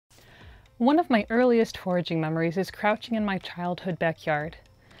One of my earliest foraging memories is crouching in my childhood backyard.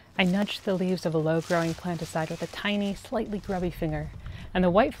 I nudged the leaves of a low-growing plant aside with a tiny, slightly grubby finger, and the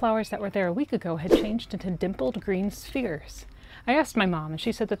white flowers that were there a week ago had changed into dimpled green spheres. I asked my mom, and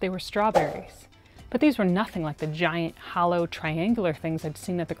she said that they were strawberries. But these were nothing like the giant, hollow, triangular things I'd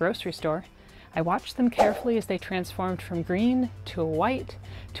seen at the grocery store. I watched them carefully as they transformed from green to a white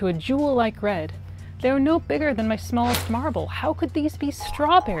to a jewel-like red. They were no bigger than my smallest marble. How could these be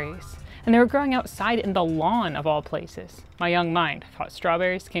strawberries? And they were growing outside in the lawn of all places. My young mind thought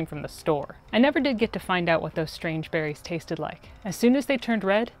strawberries came from the store. I never did get to find out what those strange berries tasted like. As soon as they turned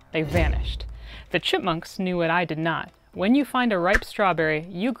red, they vanished. The chipmunks knew what I did not. When you find a ripe strawberry,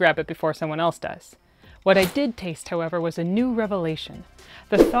 you grab it before someone else does. What I did taste, however, was a new revelation.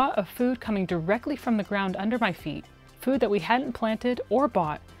 The thought of food coming directly from the ground under my feet, food that we hadn't planted or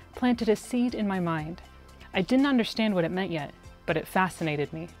bought, planted a seed in my mind. I didn't understand what it meant yet, but it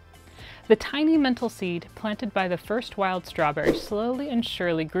fascinated me. The tiny mental seed planted by the first wild strawberry slowly and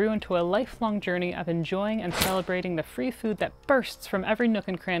surely grew into a lifelong journey of enjoying and celebrating the free food that bursts from every nook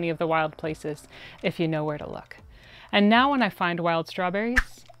and cranny of the wild places, if you know where to look. And now when I find wild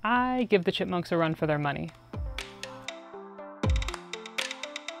strawberries, I give the chipmunks a run for their money.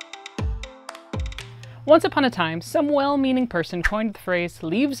 Once upon a time, some well-meaning person coined the phrase,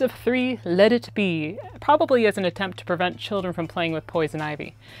 "leaves of three, let it be," probably as an attempt to prevent children from playing with poison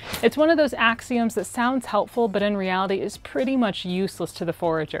ivy. It's one of those axioms that sounds helpful, but in reality is pretty much useless to the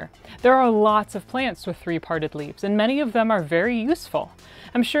forager. There are lots of plants with three-parted leaves, and many of them are very useful.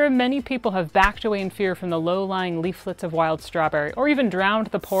 I'm sure many people have backed away in fear from the low-lying leaflets of wild strawberry, or even drowned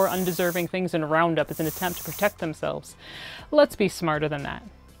the poor, undeserving things in Roundup as an attempt to protect themselves. Let's be smarter than that.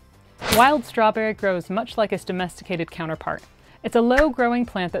 Wild strawberry grows much like its domesticated counterpart. It's a low-growing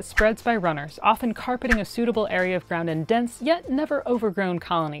plant that spreads by runners, often carpeting a suitable area of ground in dense, yet never overgrown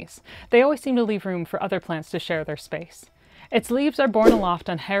colonies. They always seem to leave room for other plants to share their space. Its leaves are borne aloft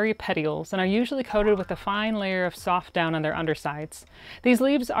on hairy petioles and are usually coated with a fine layer of soft down on their undersides. These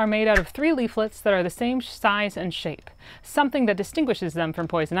leaves are made out of 3 leaflets that are the same size and shape, something that distinguishes them from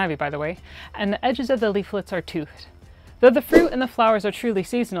poison ivy, by the way, and the edges of the leaflets are toothed. Though the fruit and the flowers are truly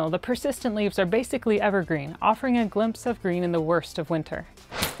seasonal, the persistent leaves are basically evergreen, offering a glimpse of green in the worst of winter.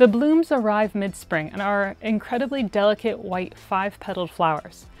 The blooms arrive mid-spring and are incredibly delicate white 5-petaled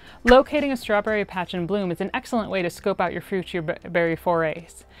flowers. Locating a strawberry patch in bloom is an excellent way to scope out your fruit-berry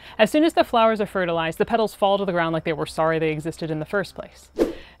forays. As soon as the flowers are fertilized, the petals fall to the ground like they were sorry they existed in the first place.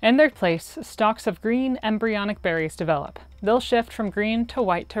 In their place, stalks of green embryonic berries develop. They'll shift from green to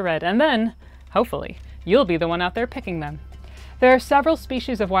white to red, and then, hopefully, you'll be the one out there picking them. There are several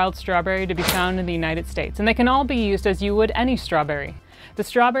species of wild strawberry to be found in the United States, and they can all be used as you would any strawberry. The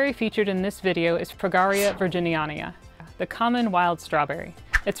strawberry featured in this video is Fragaria virginiana, the common wild strawberry.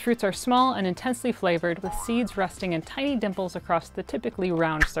 Its fruits are small and intensely flavored, with seeds resting in tiny dimples across the typically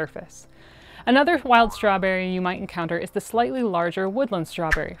round surface. Another wild strawberry you might encounter is the slightly larger woodland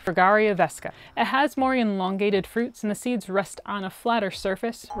strawberry, Fragaria vesca. It has more elongated fruits, and the seeds rest on a flatter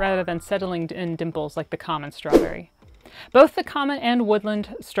surface rather than settling in dimples like the common strawberry. Both the common and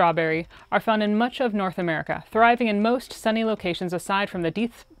woodland strawberry are found in much of North America, thriving in most sunny locations aside from the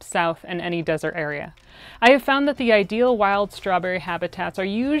deep south and any desert area. I have found that the ideal wild strawberry habitats are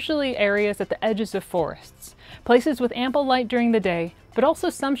usually areas at the edges of forests, places with ample light during the day, but also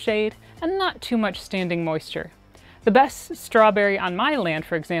some shade and not too much standing moisture. The best strawberry on my land,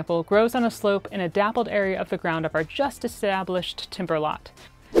 for example, grows on a slope in a dappled area of the ground of our just established timber lot.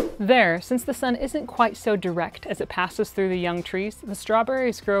 There, since the sun isn't quite so direct as it passes through the young trees, the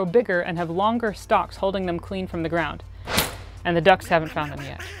strawberries grow bigger and have longer stalks holding them clean from the ground. And the ducks haven't found them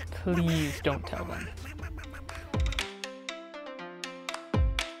yet. Please don't tell them.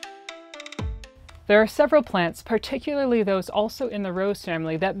 There are several plants, particularly those also in the rose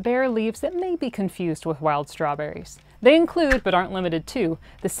family, that bear leaves that may be confused with wild strawberries. They include, but aren't limited to,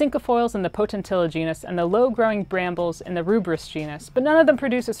 the cinquefoils in the potentilla genus and the low-growing brambles in the rubris genus, but none of them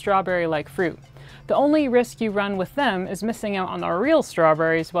produce a strawberry-like fruit. The only risk you run with them is missing out on the real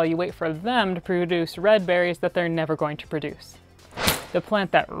strawberries while you wait for them to produce red berries that they're never going to produce. The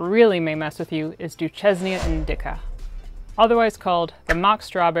plant that really may mess with you is Duchesnea indica, otherwise called the mock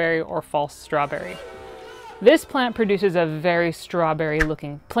strawberry or false strawberry. This plant produces a very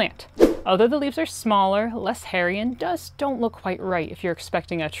strawberry-looking plant. Although the leaves are smaller, less hairy, and just don't look quite right if you're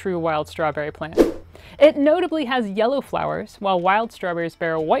expecting a true wild strawberry plant. It notably has yellow flowers, while wild strawberries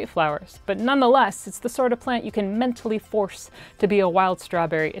bear white flowers, but nonetheless, it's the sort of plant you can mentally force to be a wild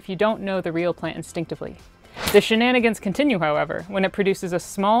strawberry if you don't know the real plant instinctively. The shenanigans continue, however, when it produces a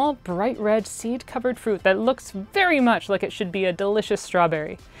small, bright red, seed-covered fruit that looks very much like it should be a delicious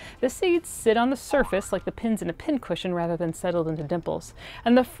strawberry. The seeds sit on the surface like the pins in a pincushion rather than settled into dimples,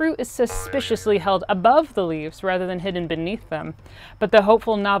 and the fruit is suspiciously held above the leaves rather than hidden beneath them. But the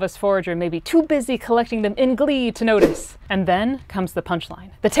hopeful novice forager may be too busy collecting them in glee to notice. And then comes the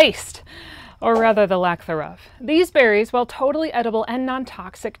punchline, the taste! Or rather the lack thereof. These berries, while totally edible and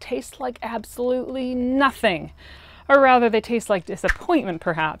non-toxic, taste like absolutely nothing. Or rather, they taste like disappointment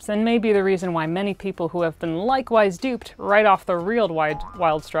perhaps, and may be the reason why many people who have been likewise duped write off the real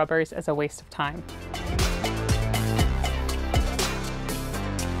wild strawberries as a waste of time.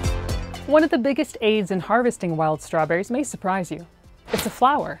 One of the biggest aids in harvesting wild strawberries may surprise you. It's a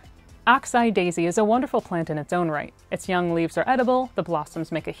flower. Ox-eye daisy is a wonderful plant in its own right. Its young leaves are edible, the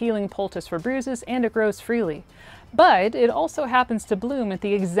blossoms make a healing poultice for bruises, and it grows freely. But it also happens to bloom at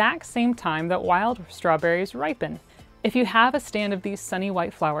the exact same time that wild strawberries ripen. If you have a stand of these sunny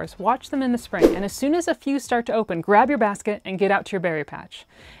white flowers, watch them in the spring, and as soon as a few start to open, grab your basket and get out to your berry patch.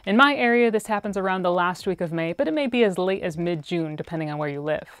 In my area, this happens around the last week of May, but it may be as late as mid-June, depending on where you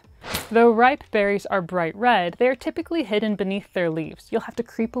live. Though ripe berries are bright red, they are typically hidden beneath their leaves. You'll have to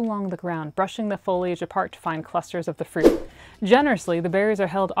creep along the ground, brushing the foliage apart to find clusters of the fruit. Generously, the berries are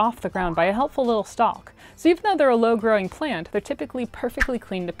held off the ground by a helpful little stalk, so even though they're a low-growing plant, they're typically perfectly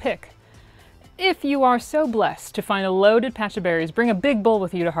clean to pick. If you are so blessed to find a loaded patch of berries, bring a big bowl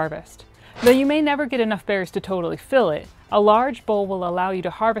with you to harvest. Though you may never get enough berries to totally fill it, a large bowl will allow you to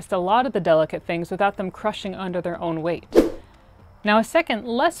harvest a lot of the delicate things without them crushing under their own weight. Now, a second,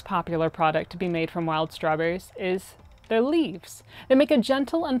 less popular product to be made from wild strawberries is their leaves. They make a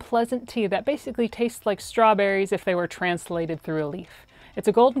gentle and pleasant tea that basically tastes like strawberries if they were translated through a leaf. It's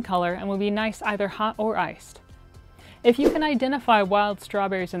a golden color and will be nice either hot or iced. If you can identify wild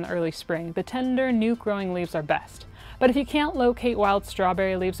strawberries in the early spring, the tender, new-growing leaves are best. But if you can't locate wild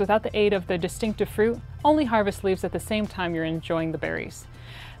strawberry leaves without the aid of the distinctive fruit, only harvest leaves at the same time you're enjoying the berries.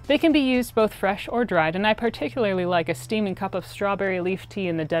 They can be used both fresh or dried, and I particularly like a steaming cup of strawberry leaf tea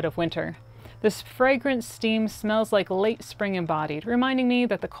in the dead of winter. This fragrant steam smells like late spring embodied, reminding me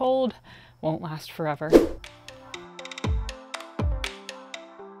that the cold won't last forever.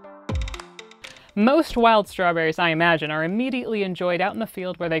 Most wild strawberries, I imagine, are immediately enjoyed out in the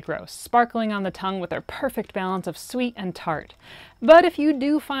field where they grow, sparkling on the tongue with their perfect balance of sweet and tart. But if you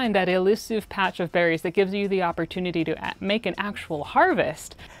do find that elusive patch of berries that gives you the opportunity to make an actual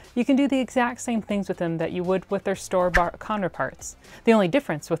harvest, you can do the exact same things with them that you would with their store-bought counterparts. The only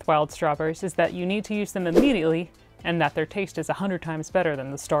difference with wild strawberries is that you need to use them immediately, and that their taste is 100 times better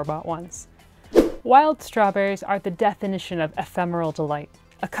than the store-bought ones. Wild strawberries are the definition of ephemeral delight.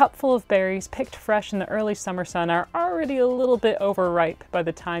 A cupful of berries picked fresh in the early summer sun are already a little bit overripe by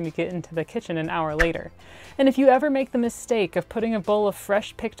the time you get into the kitchen an hour later. And if you ever make the mistake of putting a bowl of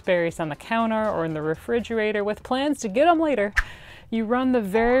fresh picked berries on the counter or in the refrigerator with plans to get them later, you run the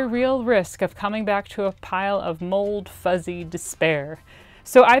very real risk of coming back to a pile of mold, fuzzy despair.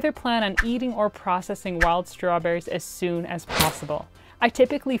 So either plan on eating or processing wild strawberries as soon as possible. I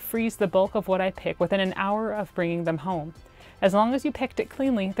typically freeze the bulk of what I pick within an hour of bringing them home. As long as you picked it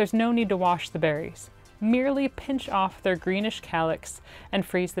cleanly, there's no need to wash the berries. Merely pinch off their greenish calyx and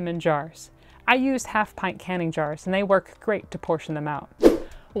freeze them in jars. I use half-pint canning jars, and they work great to portion them out.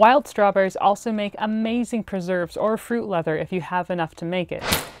 Wild strawberries also make amazing preserves or fruit leather if you have enough to make it.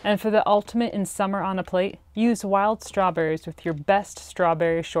 And for the ultimate in summer on a plate, use wild strawberries with your best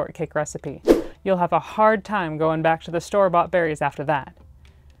strawberry shortcake recipe. You'll have a hard time going back to the store-bought berries after that.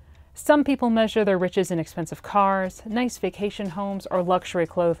 Some people measure their riches in expensive cars, nice vacation homes, or luxury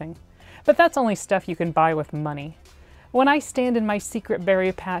clothing. But that's only stuff you can buy with money. When I stand in my secret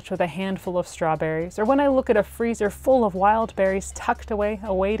berry patch with a handful of strawberries, or when I look at a freezer full of wild berries tucked away,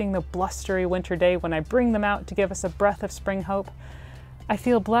 awaiting the blustery winter day when I bring them out to give us a breath of spring hope, I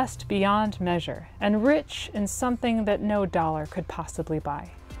feel blessed beyond measure and rich in something that no dollar could possibly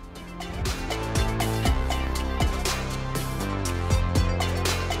buy.